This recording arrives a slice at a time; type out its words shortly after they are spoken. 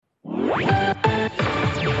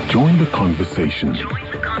Join the conversation.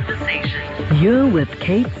 You're with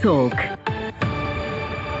Kate Talk.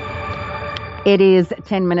 It is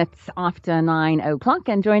 10 minutes after 9 o'clock,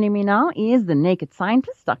 and joining me now is the naked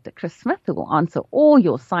scientist, Dr. Chris Smith, who will answer all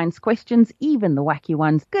your science questions, even the wacky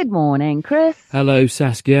ones. Good morning, Chris. Hello,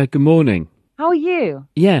 Saskia. Good morning. How are you?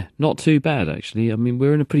 Yeah, not too bad, actually. I mean,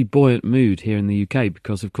 we're in a pretty buoyant mood here in the UK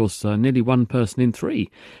because, of course, nearly one person in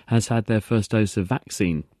three has had their first dose of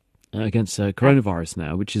vaccine against coronavirus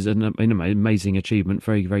now, which is an amazing achievement.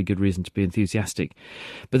 Very, very good reason to be enthusiastic.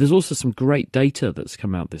 But there's also some great data that's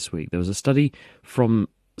come out this week. There was a study from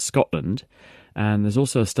Scotland, and there's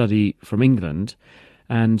also a study from England.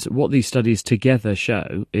 And what these studies together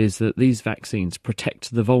show is that these vaccines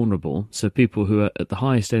protect the vulnerable, so people who are at the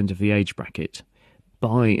highest end of the age bracket,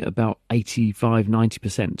 by about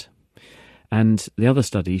 85-90%. And the other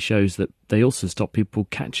study shows that they also stop people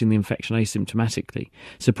catching the infection asymptomatically.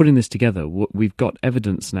 So putting this together, we've got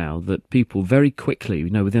evidence now that people very quickly,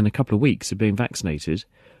 within a couple of weeks of being vaccinated,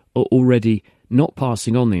 are already not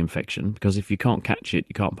passing on the infection, because if you can't catch it,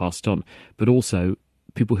 you can't pass it on. But also,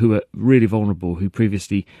 people who are really vulnerable, who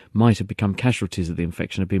previously might have become casualties of the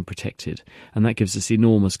infection, are being protected. And that gives us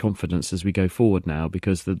enormous confidence as we go forward now,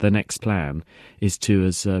 because the next plan is to,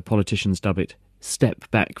 as politicians dub it, step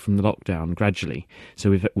back from the lockdown gradually. So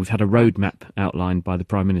we've had a roadmap outlined by the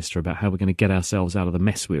Prime Minister about how we're going to get ourselves out of the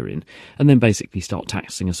mess we're in, and then basically start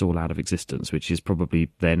taxing us all out of existence, which is probably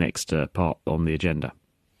their next part on the agenda.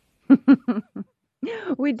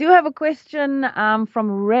 We do have a question from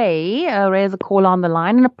Ray. Ray has a call on the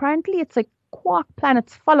line, and apparently it's a Quark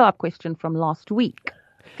Planets follow-up question from last week.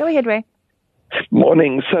 Go ahead, Ray.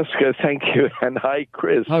 Morning, Saskia. Thank you, and hi,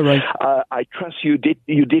 Chris. Hi, Ray. I trust you did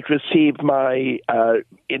receive my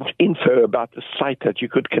info about the site that you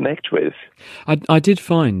could connect with. I did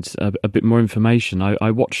find a bit more information.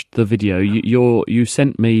 I watched the video. You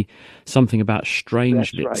sent me something about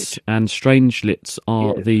strangelets, right. And strangelets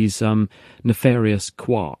are these nefarious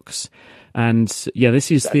quarks. And yeah, this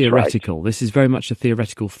is theoretical. Right. This is very much a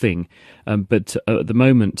theoretical thing. But at the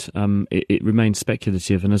moment, it remains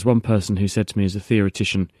speculative. And as one person who said to me as a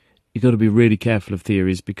theoretician, you've got to be really careful of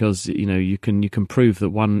theories, because you can prove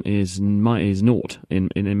that one is naught in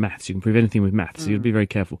maths. You can prove anything with maths. So you've got to be very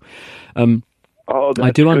careful.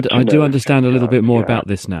 I do understand a little bit more about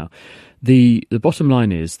this now. The bottom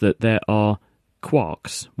line is that there are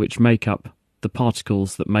quarks which make up the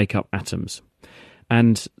particles that make up atoms.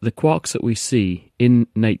 And the quarks that we see in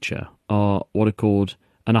nature are what are called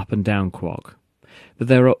an up and down quark. But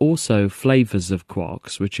there are also flavours of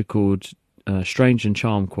quarks, which are called strange and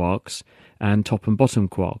charm quarks and top and bottom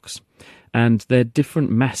quarks. And they're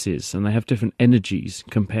different masses, and they have different energies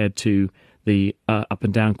compared to the up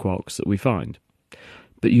and down quarks that we find.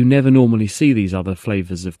 But you never normally see these other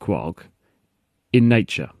flavours of quark in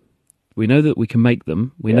nature. We know that we can make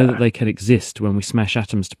them. We know that they can exist when we smash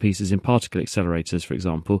atoms to pieces in particle accelerators, for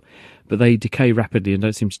example, but they decay rapidly and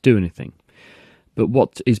don't seem to do anything. But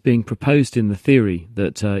what is being proposed in the theory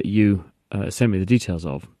that you sent me the details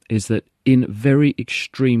of is that in very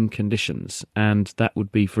extreme conditions, and that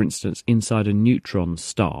would be, for instance, inside a neutron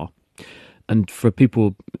star, and for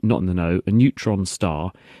people not in the know, a neutron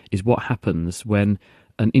star is what happens when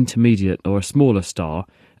an intermediate or a smaller star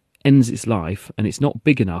ends its life, and it's not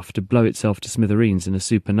big enough to blow itself to smithereens in a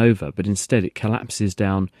supernova, but instead it collapses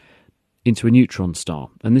down into a neutron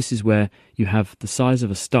star. And this is where you have the size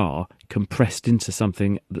of a star compressed into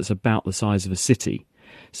something that's about the size of a city.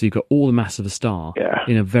 So you've got all the mass of a star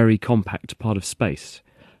in a very compact part of space.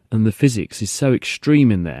 And the physics is so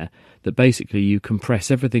extreme in there that basically you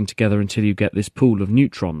compress everything together until you get this pool of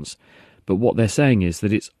neutrons. But what they're saying is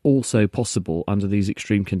that it's also possible under these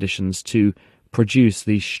extreme conditions to produce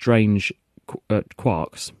these strange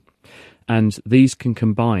quarks, and these can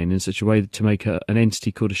combine in such a way to make an entity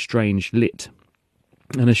called a strangelet.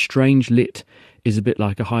 And a strangelet is a bit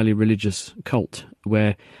like a highly religious cult,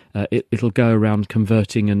 where it'll go around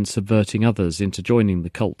converting and subverting others into joining the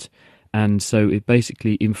cult, and so it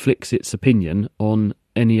basically inflicts its opinion on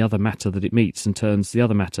any other matter that it meets and turns the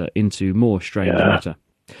other matter into more strange matter.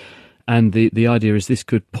 And the idea is this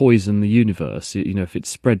could poison the universe. If it's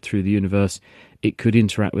spread through the universe, it could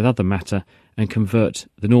interact with other matter and convert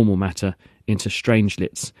the normal matter into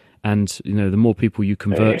strangelets. And, the more people you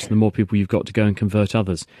convert, the more people you've got to go and convert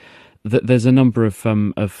others. There's a number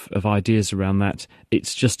of ideas around that.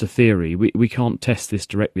 It's just a theory. We can't test this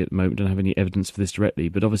directly at the moment. Don't have any evidence for this directly.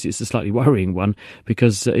 But obviously it's a slightly worrying one,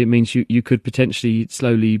 because it means you could potentially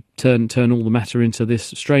slowly turn all the matter into this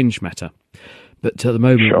strange matter. But at the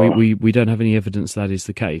moment, Sure. we don't have any evidence that is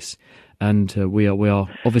the case, and we are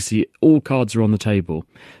obviously all cards are on the table.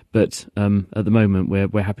 But at the moment,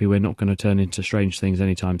 we're happy. We're not going to turn into strange things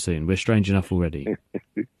anytime soon. We're strange enough already.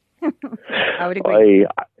 I would agree.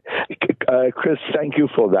 Chris, thank you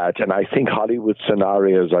for that. And I think Hollywood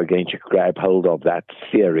scenarios are going to grab hold of that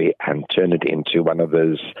theory and turn it into one of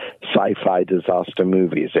those sci-fi disaster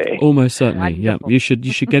movies, eh? Almost certainly, yeah. You should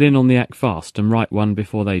get in on the act fast and write one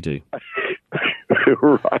before they do.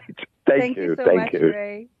 Right. Thank you so much,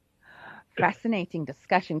 Ray. Fascinating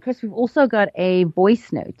discussion. Chris, we've also got a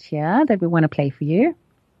voice note here that we want to play for you.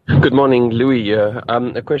 Good morning, Louis here.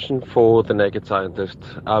 A question for the naked scientist.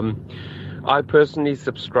 I personally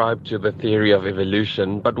subscribe to the theory of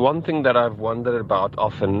evolution, but one thing that I've wondered about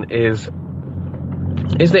often is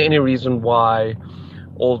there any reason why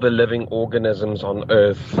all the living organisms on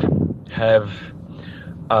Earth have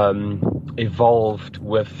evolved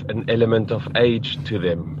with an element of age to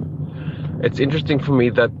them? It's interesting for me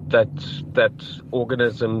that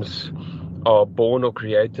organisms are born or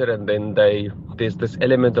created, and then there's this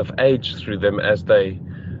element of age through them as they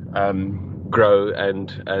grow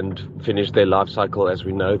and finish their life cycle as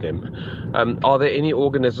we know them. Are there any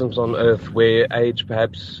organisms on Earth where age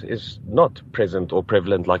perhaps is not present or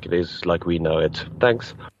prevalent like it is, like we know it?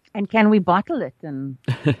 Thanks. And can we bottle it and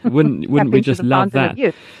wouldn't we just love that?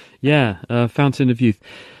 Yeah, fountain of youth.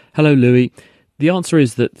 Hello, Louis. The answer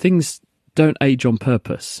is that things don't age on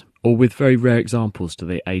purpose, or with very rare examples do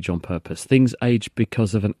they age on purpose. Things age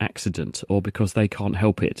because of an accident or because they can't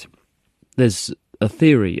help it. There's a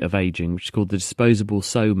theory of aging which is called the disposable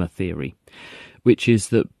soma theory, which is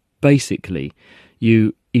that basically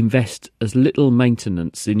you invest as little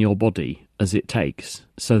maintenance in your body as it takes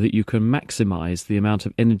so that you can maximise the amount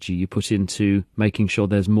of energy you put into making sure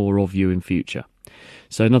there's more of you in future.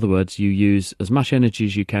 So in other words, you use as much energy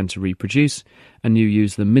as you can to reproduce, and you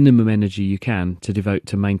use the minimum energy you can to devote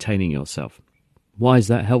to maintaining yourself. Why is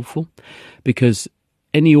that helpful? Because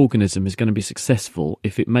any organism is going to be successful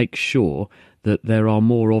if it makes sure that there are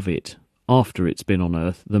more of it after it's been on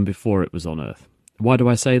Earth than before it was on Earth. Why do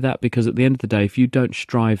I say that? Because at the end of the day, if you don't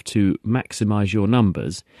strive to maximise your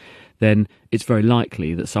numbers, then it's very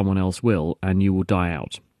likely that someone else will, and you will die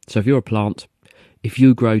out. So if you're a plant, if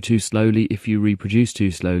you grow too slowly, if you reproduce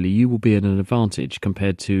too slowly, you will be at an advantage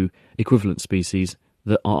compared to equivalent species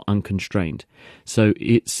that are unconstrained. So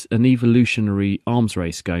it's an evolutionary arms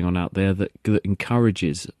race going on out there that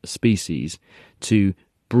encourages species to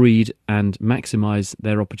breed and maximise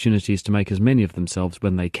their opportunities to make as many of themselves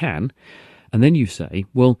when they can. And then you say,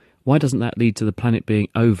 well, why doesn't that lead to the planet being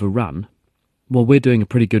overrun? Well, we're doing a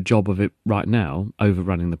pretty good job of it right now,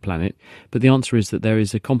 overrunning the planet. But the answer is that there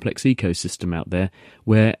is a complex ecosystem out there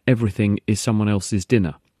where everything is someone else's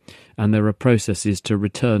dinner. And there are processes to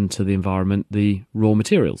return to the environment the raw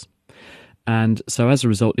materials. And so as a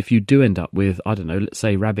result, if you do end up with, I don't know, let's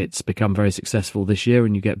say rabbits become very successful this year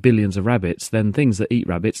and you get billions of rabbits, then things that eat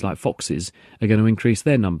rabbits, like foxes, are going to increase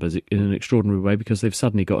their numbers in an extraordinary way because they've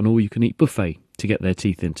suddenly got an all-you-can-eat buffet to get their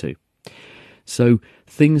teeth into. So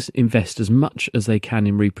things invest as much as they can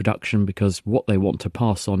in reproduction because what they want to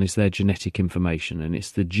pass on is their genetic information, and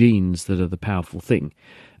it's the genes that are the powerful thing.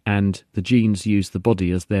 And the genes use the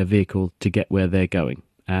body as their vehicle to get where they're going.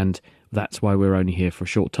 And that's why we're only here for a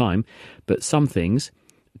short time. But some things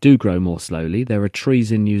do grow more slowly. There are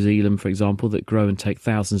trees in New Zealand, for example, that grow and take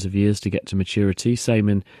thousands of years to get to maturity. Same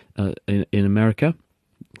in America.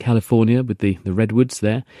 California with the redwoods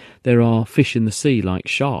there. There are fish in the sea like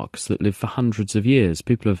sharks that live for hundreds of years.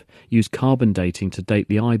 People have used carbon dating to date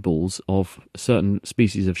the eyeballs of certain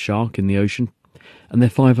species of shark in the ocean, and they're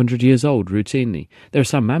 500 years old routinely. There are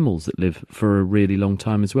some mammals that live for a really long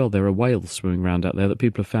time as well. There are whales swimming around out there that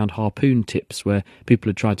people have found harpoon tips where people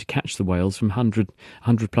had tried to catch the whales from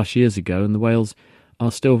 100 plus years ago, and the whales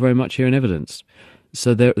are still very much here in evidence.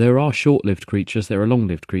 So there are short-lived creatures, there are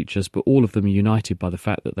long-lived creatures, but all of them are united by the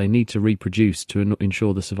fact that they need to reproduce to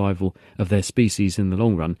ensure the survival of their species in the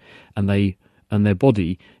long run, and their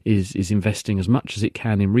body is investing as much as it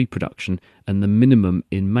can in reproduction and the minimum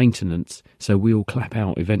in maintenance, so we all clap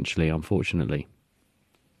out eventually, unfortunately.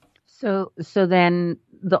 So then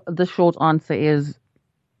the short answer is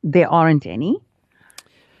there aren't any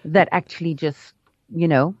that actually just,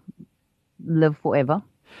 live forever.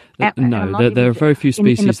 No, there are very few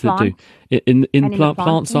species that do.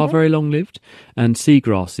 Plants are very long-lived, and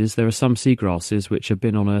seagrasses, there are some seagrasses which have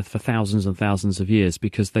been on Earth for thousands and thousands of years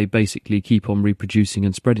because they basically keep on reproducing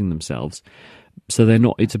and spreading themselves. So they're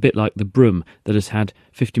not. It's a bit like the broom that has had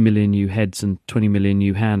 50 million new heads and 20 million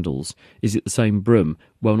new handles. Is it the same broom?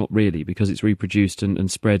 Well, not really, because it's reproduced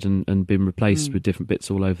and spread and been replaced with different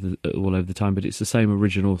bits all over the time. But it's the same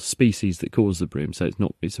original species that caused the broom. So it's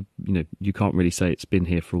not. You can't really say it's been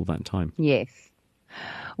here for all that time. Yes.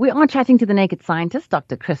 We are chatting to the Naked Scientist,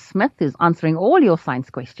 Dr. Chris Smith, who's answering all your science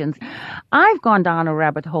questions. I've gone down a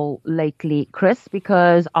rabbit hole lately, Chris,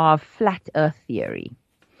 because of flat Earth theory.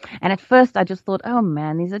 And at first I just thought, oh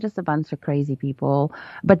man, these are just a bunch of crazy people.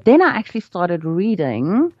 But then I actually started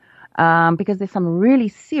reading because there's some really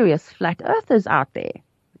serious flat earthers out there.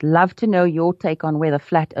 I'd love to know your take on whether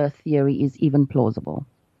flat Earth theory is even plausible.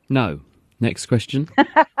 No. Next question.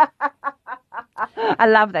 I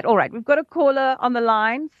love that. All right, we've got a caller on the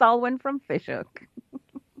line, Salwin from Fishhook.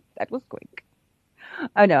 That was quick.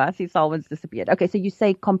 Oh no, I see Salwin's disappeared. Okay, so you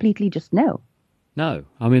say completely just no. No.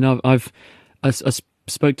 I mean, I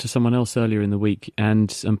spoke to someone else earlier in the week and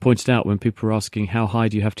pointed out when people were asking how high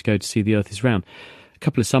do you have to go to see the Earth is round. A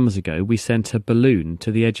couple of summers ago, we sent a balloon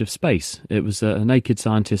to the edge of space. It was a Naked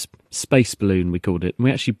Scientist space balloon, we called it. And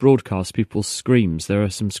we actually broadcast people's screams. There are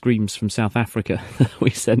some screams from South Africa that we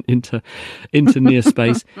sent into near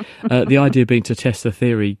space. The idea being to test the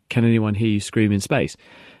theory, can anyone hear you scream in space?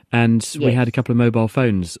 And yes, we had a couple of mobile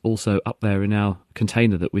phones also up there in our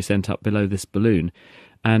container that we sent up below this balloon.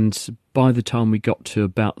 And by the time we got to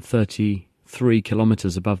about 33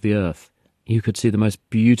 kilometres above the Earth, you could see the most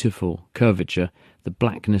beautiful curvature, the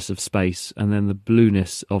blackness of space, and then the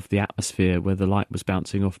blueness of the atmosphere where the light was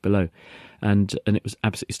bouncing off below. And it was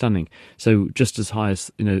absolutely stunning. So just as high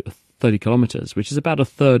as 30 kilometres, which is about a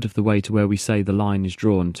third of the way to where we say the line is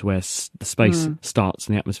drawn to where the space starts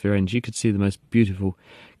and the atmosphere ends. You could see the most beautiful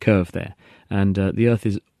curve there. And the Earth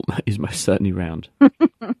is most certainly round.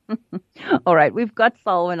 All right, we've got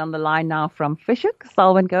Salwin on the line now from Fishhook.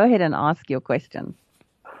 Salwin, go ahead and ask your question.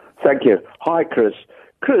 Thank you. Hi, Chris.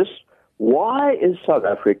 Chris, why is South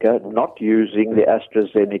Africa not using the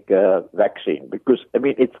AstraZeneca vaccine? Because, I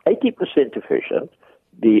mean, it's 80% efficient.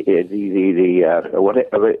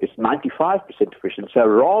 Whatever, it's 95% efficient. So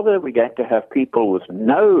rather we're going to have people with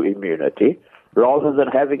no immunity rather than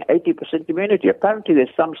having 80% immunity. Apparently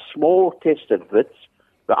there's some small tested bits,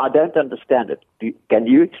 but I don't understand it. Can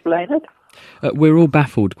you explain it? We're all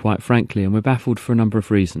baffled, quite frankly, and we're baffled for a number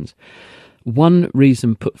of reasons. One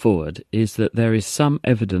reason put forward is that there is some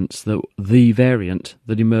evidence that the variant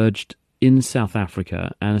that emerged in South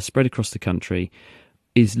Africa and has spread across the country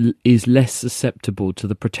is less susceptible to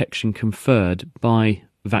the protection conferred by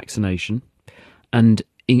vaccination and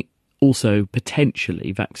also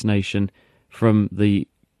potentially vaccination from the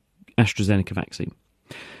AstraZeneca vaccine.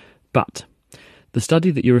 But the study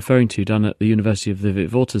that you're referring to, done at the University of the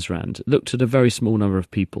Witwatersrand, looked at a very small number of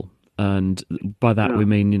people. And by that we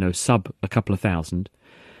mean, sub a couple of thousand.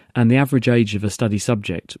 And the average age of a study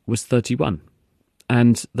subject was 31.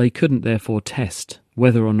 And they couldn't therefore test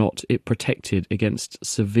whether or not it protected against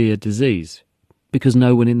severe disease, because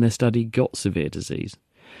no one in their study got severe disease.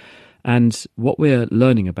 And what we're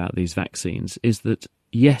learning about these vaccines is that,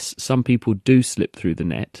 yes, some people do slip through the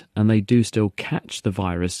net and they do still catch the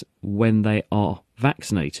virus when they are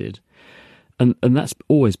vaccinated. And that's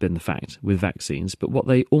always been the fact with vaccines. But what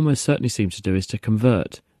they almost certainly seem to do is to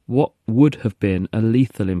convert what would have been a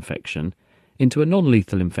lethal infection into a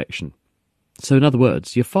non-lethal infection. So in other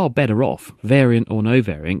words, you're far better off, variant or no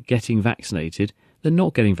variant, getting vaccinated than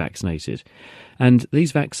not getting vaccinated. And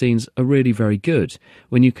these vaccines are really very good.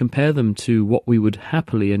 When you compare them to what we would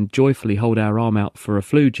happily and joyfully hold our arm out for a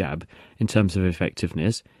flu jab in terms of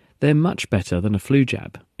effectiveness, they're much better than a flu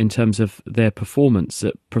jab in terms of their performance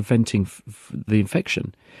at preventing the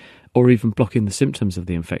infection or even blocking the symptoms of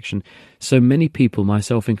the infection. So many people,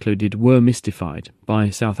 myself included, were mystified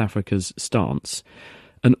by South Africa's stance.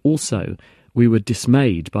 And also, we were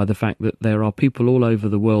dismayed by the fact that there are people all over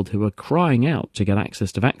the world who are crying out to get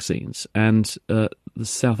access to vaccines. And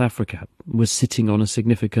South Africa was sitting on a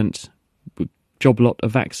significant job lot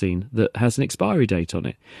of vaccine that has an expiry date on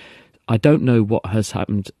it. I don't know what has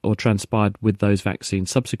happened or transpired with those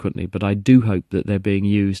vaccines subsequently, but I do hope that they're being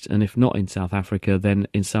used, and if not in South Africa, then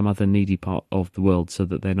in some other needy part of the world so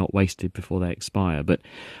that they're not wasted before they expire. But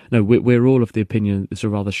no, we're all of the opinion it's a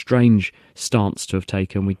rather strange stance to have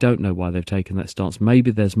taken. We don't know why they've taken that stance.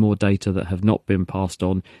 Maybe there's more data that have not been passed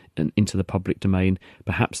on and into the public domain.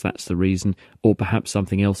 Perhaps that's the reason, or perhaps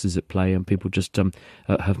something else is at play and people just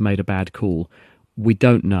have made a bad call. We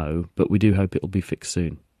don't know, but we do hope it will be fixed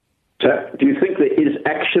soon. So do you think there is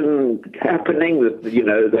action happening that,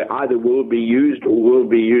 they either will be used or will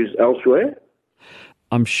be used elsewhere?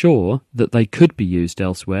 I'm sure that they could be used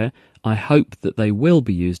elsewhere. I hope that they will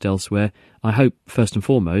be used elsewhere. I hope, first and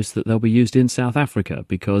foremost, that they'll be used in South Africa,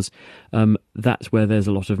 because that's where there's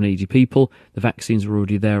a lot of needy people. The vaccines are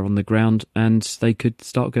already there on the ground, and they could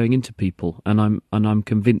start going into people. And I'm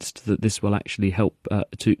convinced that this will actually help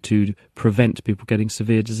to prevent people getting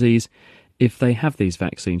severe disease. If they have these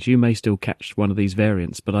vaccines, you may still catch one of these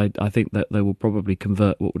variants, but I think that they will probably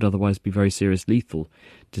convert what would otherwise be very serious lethal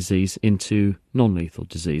disease into non-lethal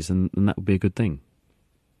disease, and that would be a good thing.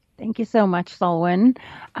 Thank you so much, Solwyn.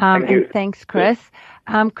 And thanks, Chris.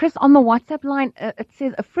 Chris, on the WhatsApp line, it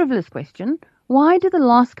says a frivolous question. Why do the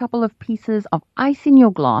last couple of pieces of ice in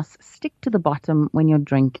your glass stick to the bottom when your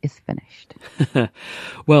drink is finished?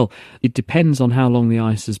 Well, it depends on how long the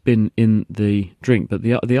ice has been in the drink, but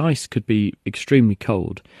the ice could be extremely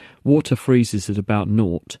cold. Water freezes at about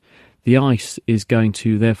 0. The ice is going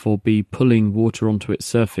to therefore be pulling water onto its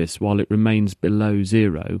surface while it remains below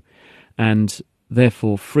 0, and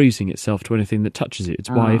therefore freezing itself to anything that touches it. It's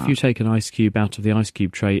why if you take an ice cube out of the ice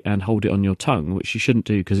cube tray and hold it on your tongue, which you shouldn't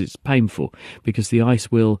do because it's painful, because the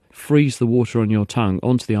ice will freeze the water on your tongue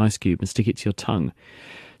onto the ice cube and stick it to your tongue.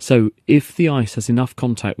 So if the ice has enough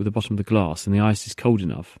contact with the bottom of the glass and the ice is cold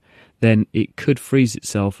enough, then it could freeze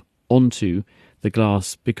itself onto the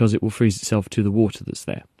glass because it will freeze itself to the water that's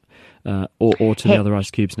there, or to the other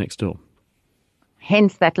ice cubes next door.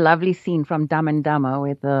 Hence that lovely scene from Dumb and Dumber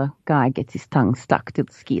where the guy gets his tongue stuck to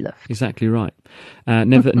the ski lift. Exactly right.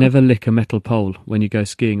 Never lick a metal pole when you go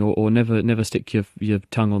skiing, or never stick your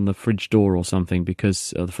tongue on the fridge door or something,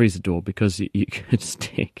 because the freezer door, because you could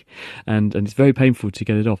stick, and it's very painful to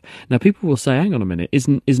get it off. Now people will say, hang on a minute,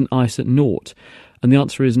 isn't ice at 0? And the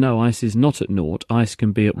answer is no, ice is not at 0. Ice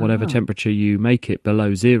can be at whatever temperature you make it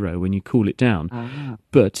below 0 when you cool it down.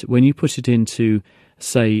 But when you put it into,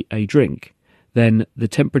 say, a drink, then the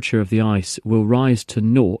temperature of the ice will rise to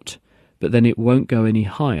 0, but then it won't go any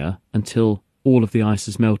higher until all of the ice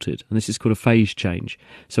has melted. And this is called a phase change.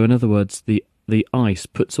 So in other words, the ice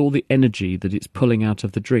puts all the energy that it's pulling out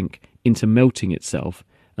of the drink into melting itself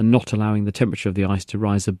and not allowing the temperature of the ice to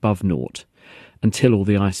rise above 0 until all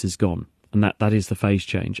the ice is gone. And that is the phase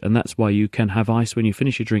change. And that's why you can have ice when you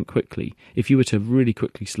finish your drink quickly. If you were to really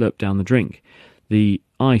quickly slurp down the drink, the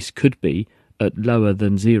ice could be at lower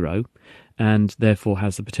than 0, and therefore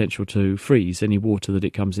has the potential to freeze any water that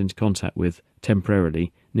it comes into contact with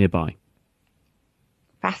temporarily nearby.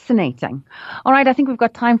 Fascinating. All right, I think we've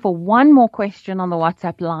got time for one more question on the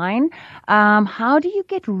WhatsApp line. How do you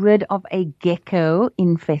get rid of a gecko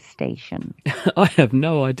infestation? I have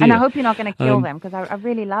no idea. And I hope you're not going to kill them, because I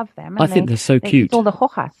really love them. I think they're so cute. It's all the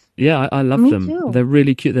hojas. Yeah, I love them. Me too. They're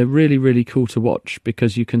really cute. They're really, really cool to watch,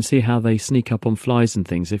 because you can see how they sneak up on flies and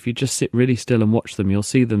things. If you just sit really still and watch them, you'll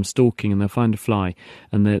see them stalking, and they'll find a fly,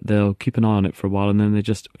 and they'll keep an eye on it for a while, and then they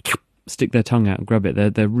just stick their tongue out and grab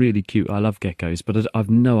it. They're really cute. I love geckos, but I've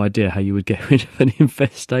no idea how you would get rid of an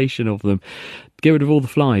infestation of them. Get rid of all the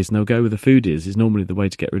flies, and they'll go where the food is normally the way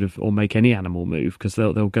to get rid of, or make any animal move, because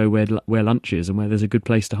they'll go where lunch is and where there's a good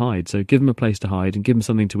place to hide. So give them a place to hide and give them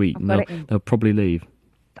something to eat, and they'll probably leave.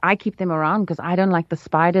 I keep them around because I don't like the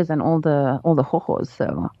spiders and all the hohos,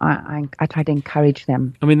 so I try to encourage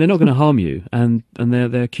them. I mean, they're not going to harm you, and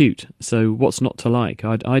they're cute. So what's not to like?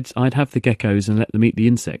 I'd have the geckos and let them eat the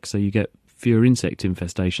insects, so you get fewer insect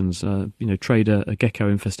infestations. Trade a gecko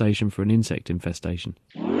infestation for an insect infestation.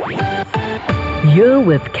 You're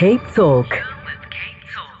with Cape Talk.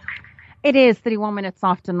 It is 31 minutes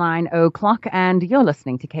after 9 o'clock, and you're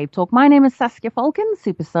listening to Cape Talk. My name is Saskia Falcon,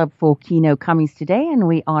 super sub for Kino Cummings today, and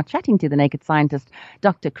we are chatting to the naked scientist,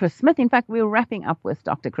 Dr. Chris Smith. In fact, we're wrapping up with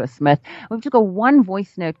Dr. Chris Smith. We've just got one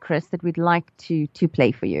voice note, Chris, that we'd like to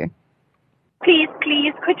play for you. Please,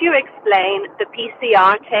 could you explain the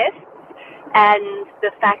PCR tests and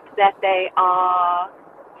the fact that they are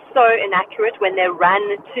so inaccurate when they're run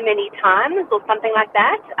too many times or something like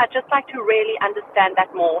that? I'd just like to really understand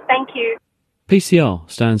that more. Thank you. PCR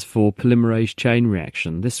stands for polymerase chain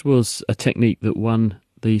reaction. This was a technique that won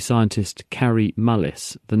the scientist Kary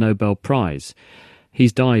Mullis the Nobel Prize.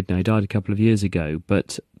 He's died now. He died a couple of years ago.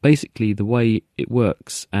 But basically the way it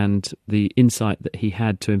works and the insight that he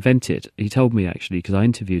had to invent it, he told me actually, because I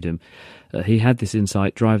interviewed him, he had this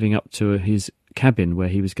insight driving up to his cabin where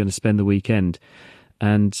he was going to spend the weekend.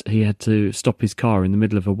 And he had to stop his car in the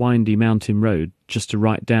middle of a windy mountain road just to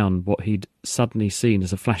write down what he'd suddenly seen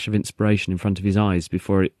as a flash of inspiration in front of his eyes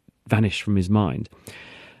before it vanished from his mind.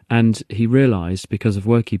 And he realised, because of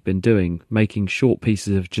work he'd been doing, making short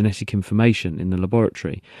pieces of genetic information in the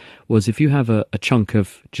laboratory, was if you have a chunk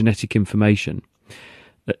of genetic information,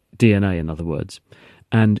 DNA in other words,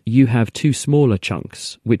 and you have two smaller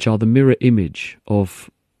chunks, which are the mirror image of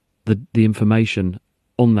the information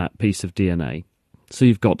on that piece of DNA. So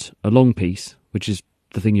you've got a long piece, which is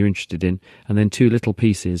the thing you're interested in, and then two little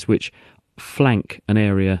pieces which flank an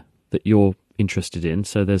area that you're interested in.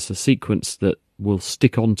 So there's a sequence that will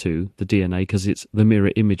stick onto the DNA because it's the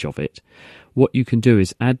mirror image of it. What you can do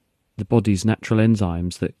is add the body's natural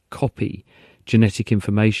enzymes that copy genetic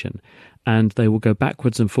information, and they will go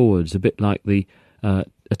backwards and forwards, a bit like a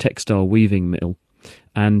textile weaving mill,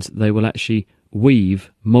 and they will actually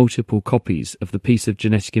weave multiple copies of the piece of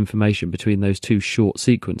genetic information between those two short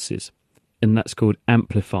sequences, and that's called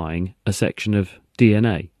amplifying a section of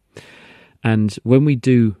DNA. And when we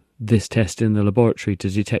do this test in the laboratory to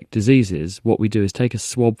detect diseases, what we do is take a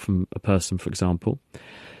swab from a person, for example.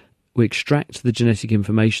 We extract the genetic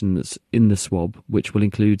information that's in the swab, which will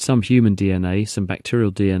include some human DNA, some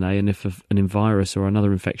bacterial DNA, and if an virus or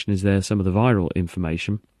another infection is there, some of the viral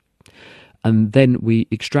information. And then we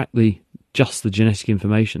extract just the genetic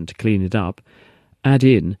information to clean it up, add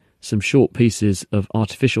in some short pieces of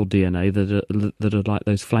artificial DNA that are like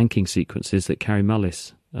those flanking sequences that Carrie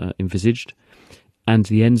Mullis envisaged, and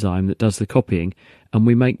the enzyme that does the copying, and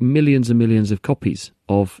we make millions and millions of copies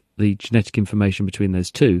of the genetic information between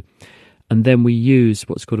those two. And then we use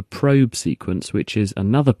what's called a probe sequence, which is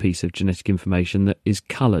another piece of genetic information that is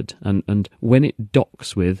coloured, and when it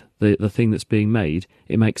docks with the thing that's being made,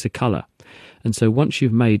 it makes a colour. And so once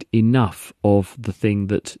you've made enough of the thing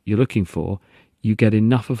that you're looking for, you get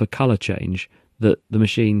enough of a colour change that the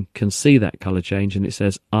machine can see that colour change, and it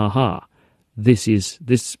says, aha,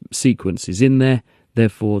 this sequence is in there,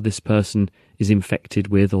 therefore this person is infected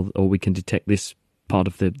with, or we can detect this part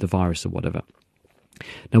of the virus or whatever.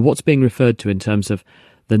 Now, what's being referred to in terms of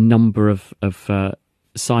the number of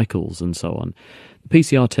cycles and so on, the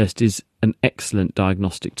PCR test is an excellent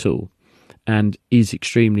diagnostic tool and is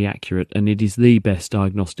extremely accurate, and it is the best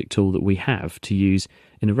diagnostic tool that we have to use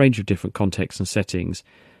in a range of different contexts and settings,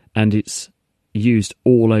 and it's used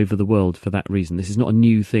all over the world for that reason. This is not a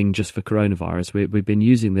new thing just for coronavirus. We've been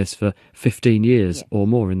using this for 15 years or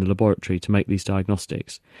more in the laboratory to make these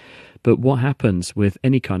diagnostics. But what happens with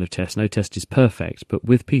any kind of test, no test is perfect, but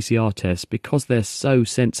with PCR tests, because they're so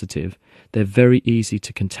sensitive, they're very easy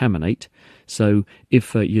to contaminate. So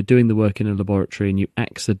if you're doing the work in a laboratory and you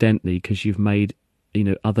accidentally, because you've made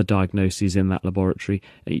other diagnoses in that laboratory,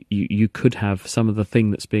 you could have some of the thing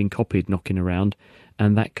that's being copied knocking around,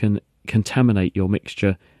 and that can contaminate your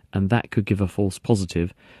mixture, and that could give a false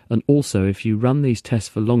positive. And also, if you run these tests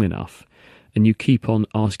for long enough and you keep on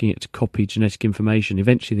asking it to copy genetic information,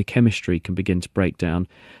 eventually the chemistry can begin to break down,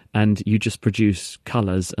 and you just produce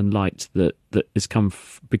colours and light that has come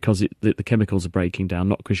because the chemicals are breaking down,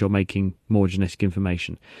 not because you're making more genetic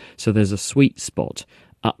information. So there's a sweet spot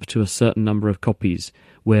up to a certain number of copies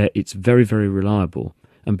where it's very, very reliable,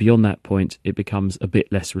 and beyond that point it becomes a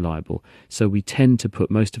bit less reliable. So we tend to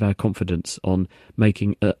put most of our confidence on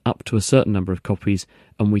making up to a certain number of copies,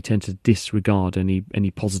 and we tend to disregard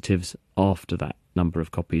any positives after that number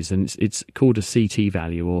of copies. And it's called a CT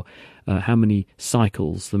value, or how many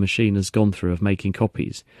cycles the machine has gone through of making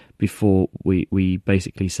copies before we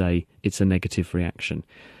basically say it's a negative reaction.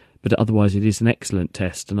 But otherwise it is an excellent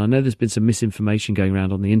test. And I know there's been some misinformation going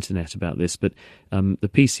around on the internet about this, but the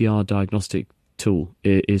PCR diagnostic tool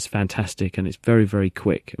is fantastic, and it's very, very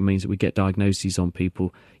quick. It means that we get diagnoses on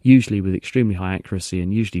people, usually with extremely high accuracy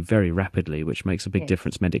and usually very rapidly, which makes a big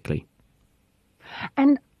difference medically.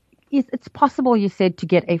 And it's possible, you said, to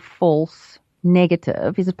get a false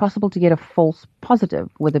negative. Is it possible to get a false positive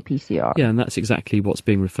with a PCR? Yeah, and that's exactly what's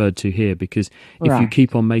being referred to here, because if you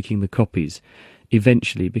keep on making the copies,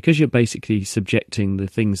 eventually, because you're basically subjecting the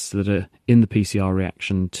things that are in the PCR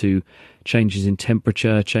reaction to changes in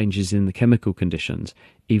temperature, changes in the chemical conditions,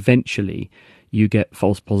 eventually you get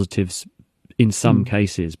false positives in some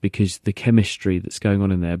cases, because the chemistry that's going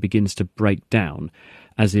on in there begins to break down,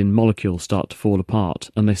 as in molecules start to fall apart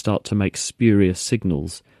and they start to make spurious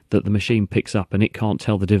signals that the machine picks up, and it can't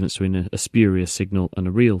tell the difference between a spurious signal and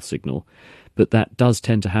a real signal. But that does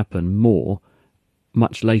tend to happen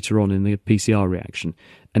much later on in the PCR reaction.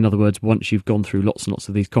 In other words, once you've gone through lots and lots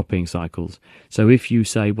of these copying cycles. So if you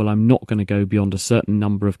say, well, I'm not going to go beyond a certain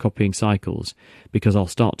number of copying cycles because I'll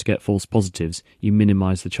start to get false positives, you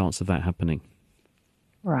minimise the chance of that happening.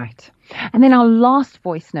 Right. And then our last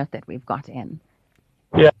voice note that we've got in.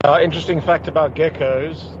 Yeah, interesting fact about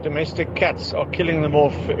geckos. Domestic cats are killing them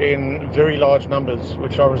off in very large numbers,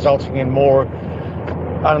 which are resulting in more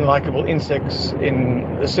unlikable insects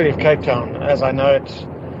in the city of Cape Town. As I know it,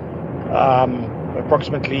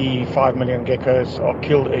 approximately 5 million geckos are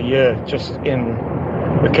killed a year just in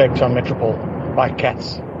the Cape Town metropole. by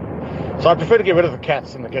cats. So I prefer to get rid of the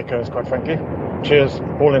cats than the geckos, quite frankly. Cheers,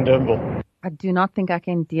 Paul in Durbanville. I do not think I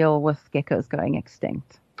can deal with geckos going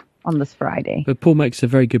extinct on this Friday. But Paul makes a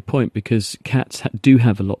very good point, because cats do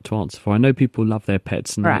have a lot to answer for. I know people love their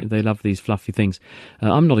pets and right. they love these fluffy things.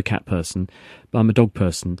 I'm not a cat person, but I'm a dog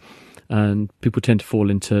person. And people tend to fall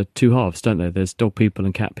into two halves, don't they? There's dog people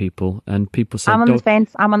and cat people. And people say... I'm on the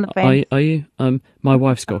fence. Are you? My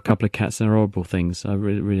wife's got a couple of cats and they're horrible things. I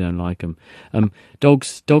really don't like them.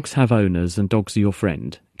 Dogs have owners and dogs are your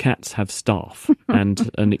friend. Cats have staff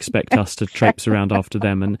and expect us to traipse around after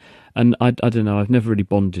them. And I don't know, I've never really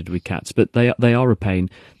bonded with cats, but they are a pain.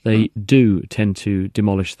 They do tend to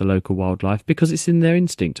demolish the local wildlife because it's in their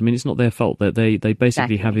instinct. I mean, it's not their fault. That they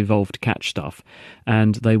basically have evolved to catch stuff,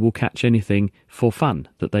 and they will catch anything for fun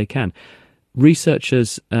that they can.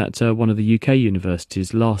 Researchers at one of the UK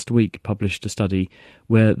universities last week published a study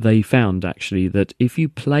where they found actually that if you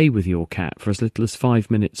play with your cat for as little as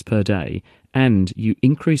 5 minutes per day and you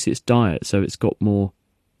increase its diet so it's got more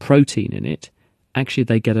protein in it, actually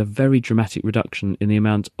they get a very dramatic reduction in the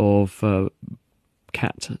amount of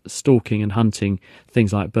cat stalking and hunting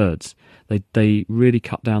things like birds. They really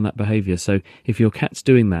cut down that behaviour. So if your cat's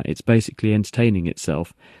doing that, it's basically entertaining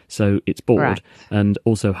itself. So it's bored right. and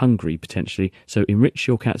also hungry potentially. So enrich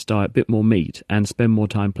your cat's diet, a bit more meat, and spend more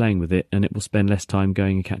time playing with it, and it will spend less time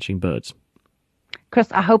going and catching birds.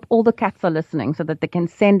 Chris, I hope all the cats are listening so that they can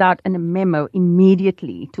send out a memo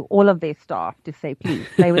immediately to all of their staff to say, please,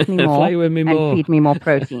 play with me more, play with me more. And feed me more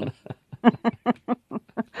protein.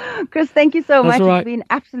 Chris, thank you so much. Right. It's been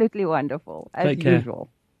absolutely wonderful, as Take care. usual.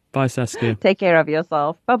 Bye, Saskia. Take care of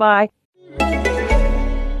yourself. Bye-bye.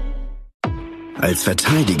 Als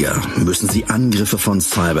Verteidiger müssen Sie Angriffe von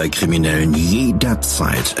Cyberkriminellen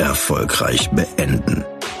jederzeit erfolgreich beenden.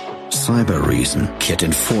 Cyber-Reason kehrt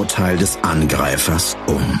den Vorteil des Angreifers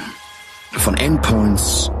um. Von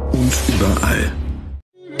Endpoints und überall.